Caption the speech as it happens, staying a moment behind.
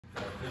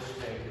That fish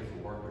tank is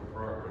a work in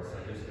progress.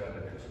 I just got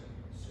it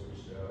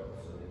switched out.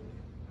 So.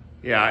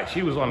 Yeah,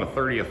 she was on the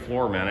 30th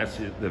floor, man. That's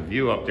the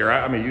view up there.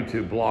 I'm a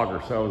YouTube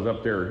blogger, so I was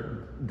up there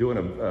doing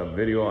a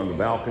video on the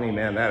balcony.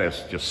 Man, that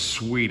is just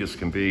sweet as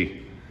can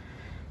be.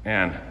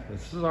 Man,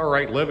 this is all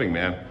right living,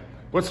 man.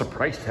 What's the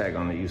price tag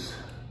on these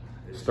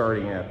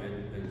starting at?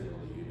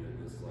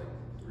 It's like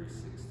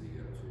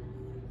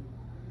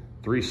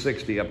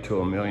 360 up to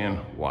 $1 million.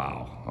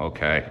 Wow.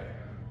 Okay.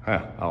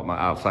 Huh,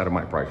 outside of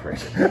my price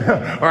range.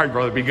 All right,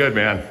 brother. Be good,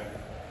 man.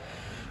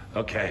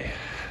 Okay.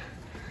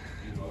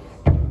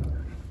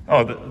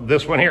 Oh,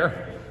 this one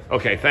here?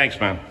 Okay. Thanks,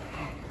 man.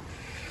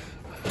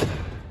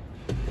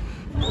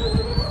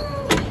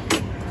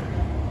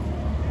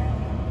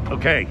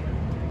 Okay.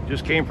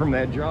 Just came from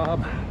that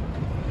job.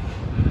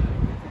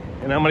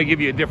 And I'm going to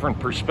give you a different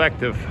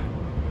perspective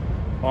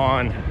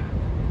on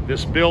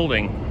this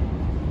building.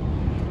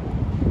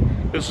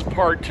 This is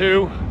part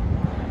 2.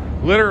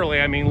 Literally,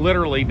 I mean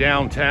literally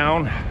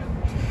downtown.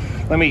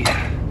 Let me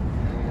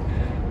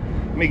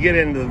get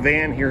into the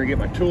van here and get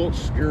my tools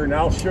secured, and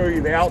I'll show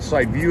you the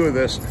outside view of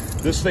this.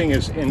 This thing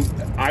is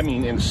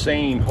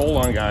insane. Hold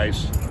on,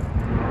 guys.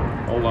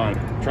 Hold on.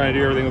 I'm trying to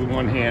do everything with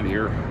one hand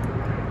here,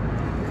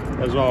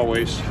 as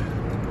always.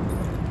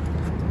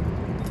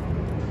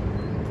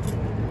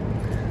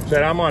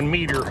 Said I'm on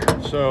meter,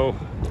 so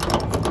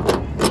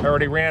I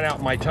already ran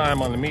out my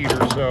time on the meter,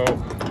 so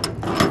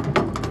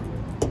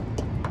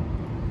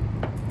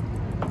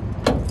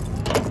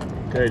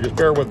okay, just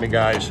bear with me,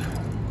 guys.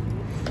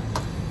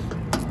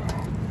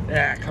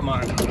 Yeah, come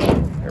on.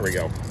 There we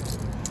go.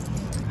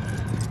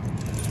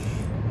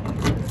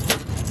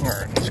 All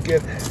right, let's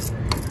get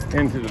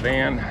into the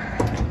van.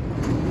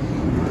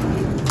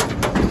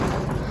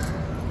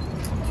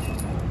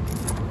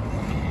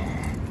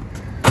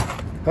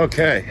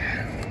 Okay.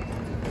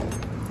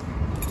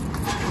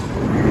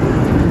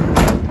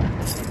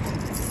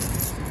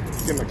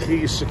 Get my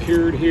keys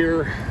secured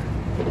here.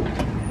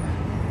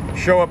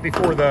 Show up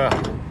before the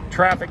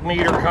traffic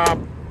meter cop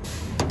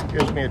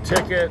gives me a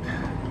ticket.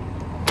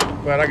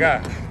 But I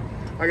got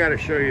to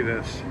show you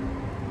this.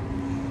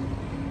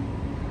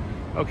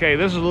 Okay,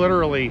 this is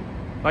literally,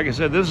 like I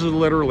said, this is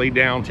literally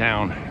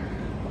downtown.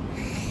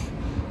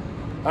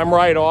 I'm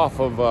right off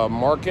of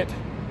Market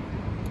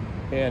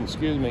and,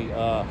 excuse me,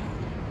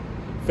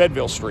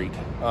 Fayetteville Street.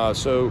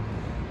 So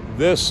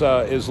this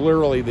is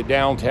literally the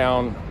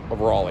downtown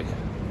of Raleigh.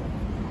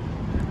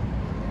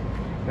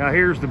 Now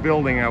here's the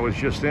building I was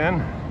just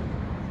in.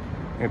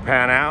 And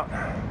pan out.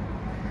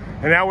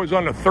 And that was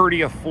on the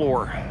 30th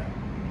floor.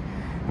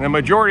 And the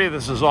majority of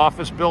this is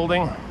office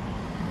building,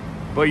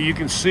 but you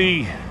can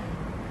see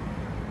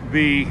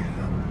the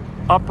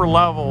upper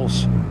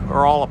levels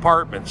are all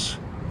apartments.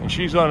 And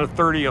she's on the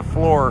 30th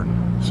floor,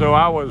 so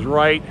I was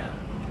right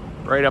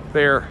up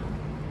there.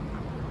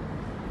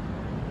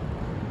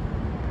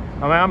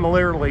 I mean, I'm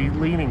literally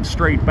leaning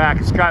straight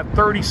back. It's got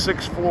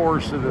 36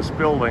 floors to this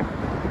building.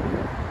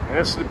 And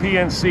this is the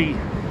PNC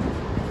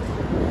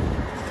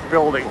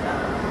building.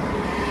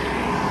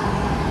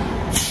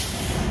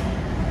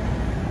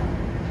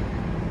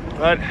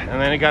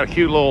 And then it got a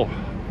cute little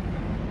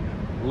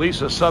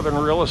Lisa Southern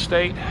Real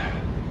Estate,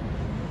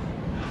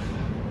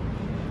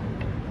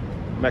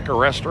 Mecca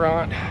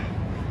restaurant,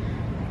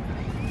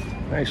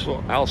 nice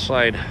little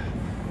outside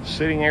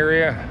sitting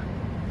area,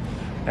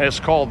 and it's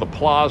called the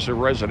Plaza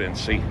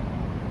Residency.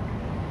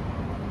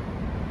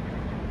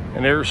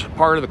 And there's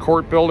part of the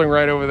court building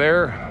right over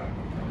there.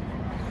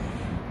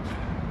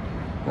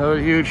 Another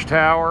huge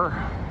tower.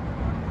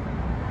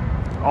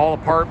 All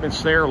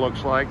apartments there,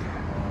 looks like.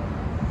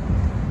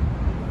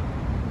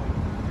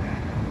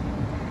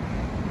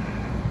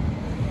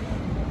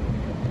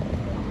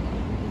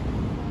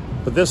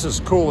 But this is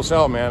cool as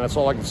hell, man. That's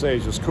all I can say,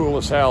 is just cool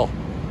as hell.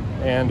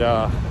 And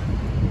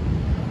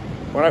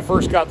when I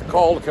first got the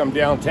call to come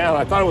downtown,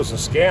 I thought it was a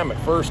scam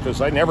at first, because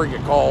I never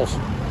get calls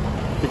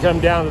to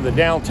come down to the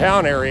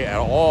downtown area at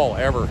all,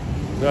 ever.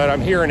 But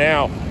I'm here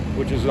now,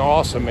 which is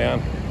awesome,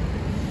 man.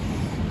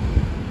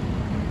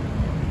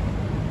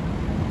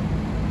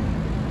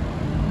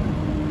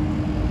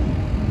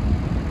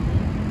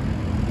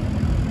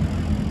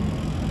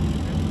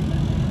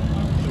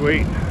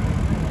 Sweet.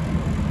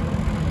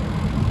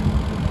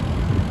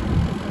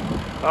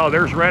 Oh,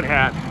 there's Red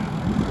Hat.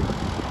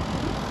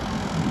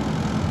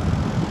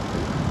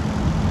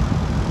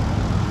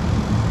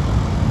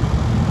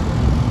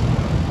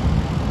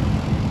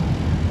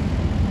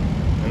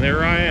 And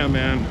there I am,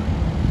 man.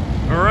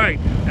 All right,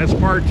 that's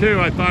part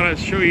 2. I thought I'd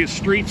show you a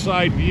street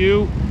side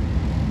view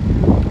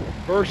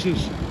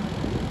versus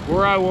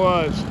where I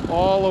was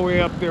all the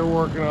way up there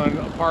working on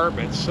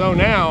apartments. So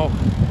now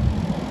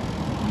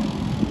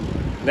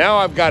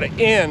I've got an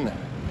in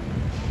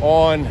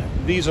on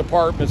these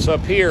apartments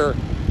up here.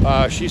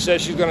 She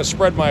says she's going to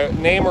spread my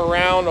name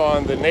around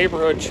on the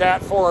neighborhood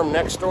chat forum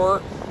next door,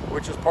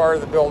 which is part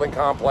of the building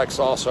complex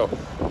also.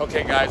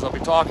 Okay, guys, I'll be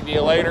talking to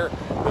you later.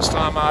 This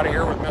time out of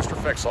here with Mr.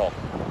 Fixall.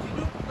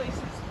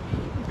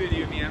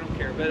 Video me, I don't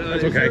care. But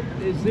that's okay.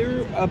 Is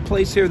there a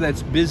place here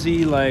that's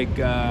busy, like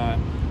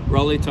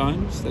Raleigh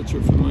Times that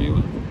you're familiar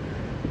with?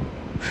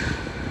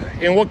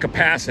 In what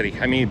capacity?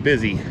 I mean,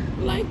 busy.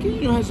 Like,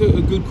 you know, has a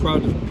good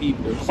crowd of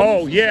people.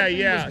 Oh,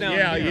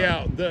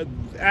 yeah.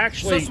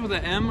 Actually, starts with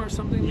an M or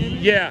something, maybe?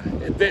 Yeah.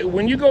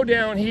 When you go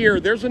down here,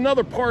 there's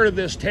another part of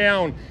this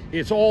town.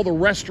 It's all the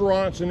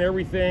restaurants and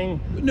everything.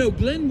 No,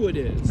 Glenwood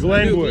is.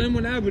 Glenwood.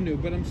 Glenwood Avenue,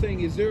 but I'm saying,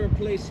 is there a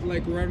place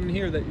like around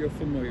here that you're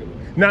familiar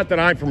with? Not that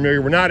I'm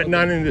familiar with. Not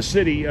in the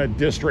city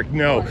district,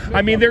 no. Right,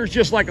 I mean, there's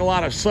just like a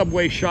lot of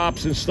Subway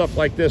shops and stuff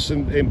like this,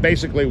 and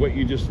basically what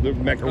you just, the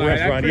Mecca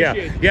restaurant.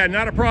 Yeah,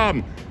 not a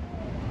problem.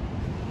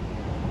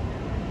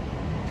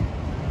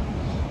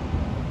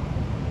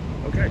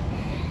 Okay.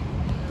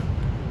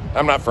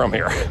 I'm not from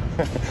here.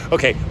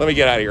 Okay, let me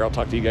get out of here. I'll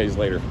talk to you guys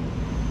later.